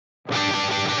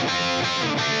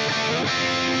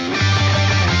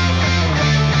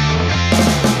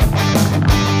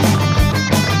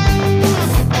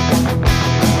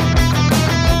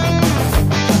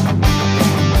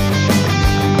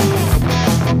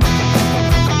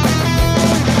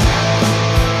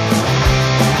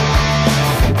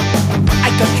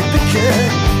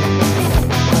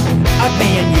Of me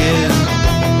and you.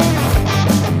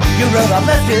 You wrote I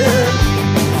love you,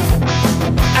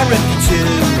 I wrote you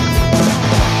too.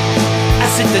 I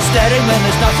sit there staring when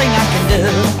there's nothing I can do.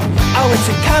 Oh, it's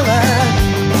a colour.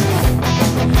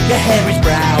 Your hair is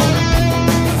brown,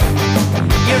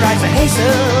 your eyes are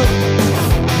hazel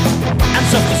and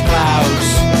soft as clouds.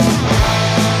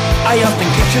 I often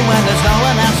kiss you when there's no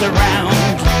one else around.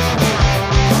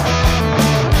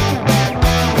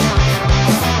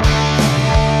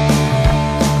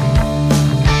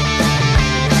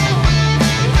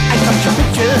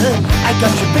 I got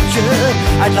your picture,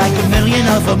 I'd like a million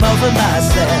of them over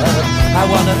myself. I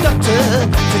want a doctor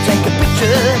to take a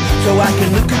picture so I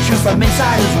can look at you from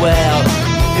inside as well.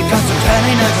 Because I'm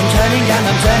turning up, I'm turning down,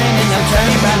 I'm turning in, I'm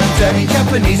turning round, I'm turning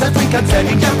Japanese. I think I'm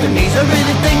turning Japanese, I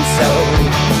really think so.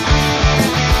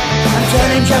 I'm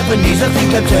turning Japanese, I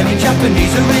think I'm turning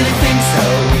Japanese, I really think so.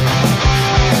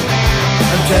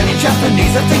 I'm turning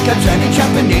Japanese, I think I'm turning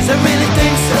Japanese, I really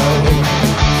think so.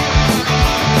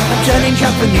 I'm turning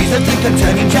Japanese, I think I'm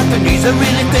turning Japanese, I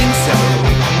really think so.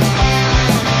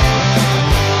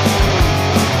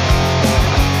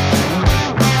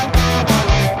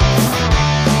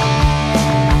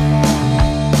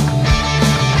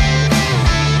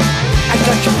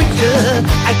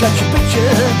 I got your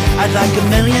picture, I'd like a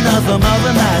million of them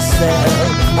over myself.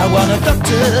 I want a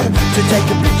doctor to take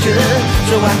a picture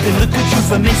so I can look at you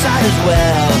from inside as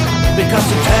well. Because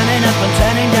I'm turning up, I'm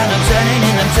turning down, I'm turning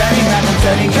in, I'm turning round, I'm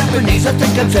turning Japanese. I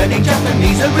think I'm turning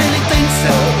Japanese, I really think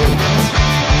so.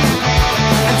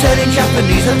 I'm turning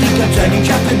Japanese, I think I'm turning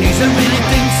Japanese, I really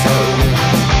think so.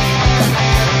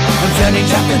 I'm turning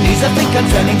Japanese, I think I'm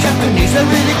turning Japanese, I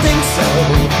really think so.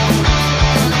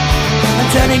 I'm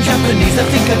turning Japanese, I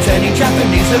think I'm turning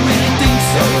Japanese, I really think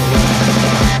so.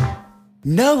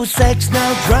 No sex,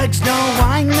 no drugs, no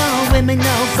wine, no women,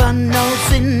 no fun, no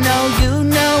sin, no you,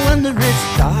 no wonder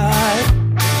it's dark.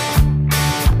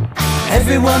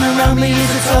 Everyone around me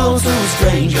is a total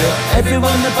stranger.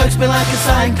 Everyone that bugs me like a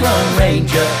cyclone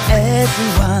ranger.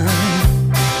 Everyone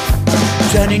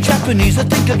turning Japanese, I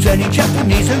think I'm turning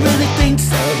Japanese, I really think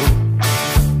so.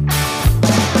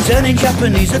 Turning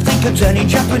Japanese, I think I'm turning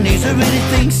Japanese, I really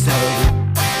think so.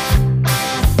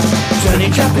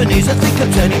 Turning Japanese, I think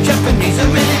I'm turning Japanese, I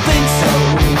really think so.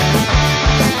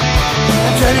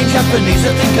 I'm turning Japanese,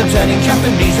 I think I'm turning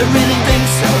Japanese, I really think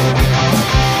so.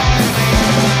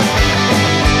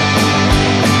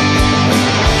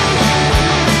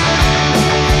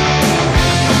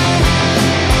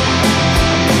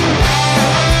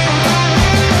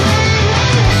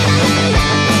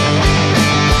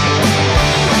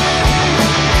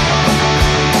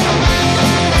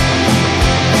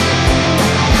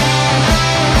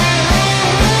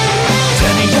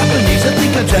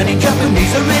 I'm turning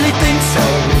Japanese, I really think so.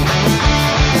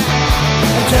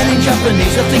 I'm turning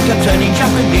Japanese, I think I'm turning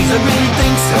Japanese, I really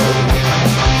think so.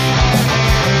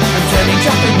 I'm turning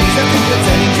Japanese, I think I'm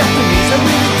turning Japanese, I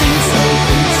really think so,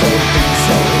 think so, think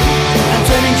so. I'm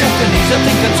turning Japanese, I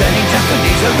think I'm turning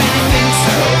Japanese, I really think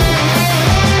so.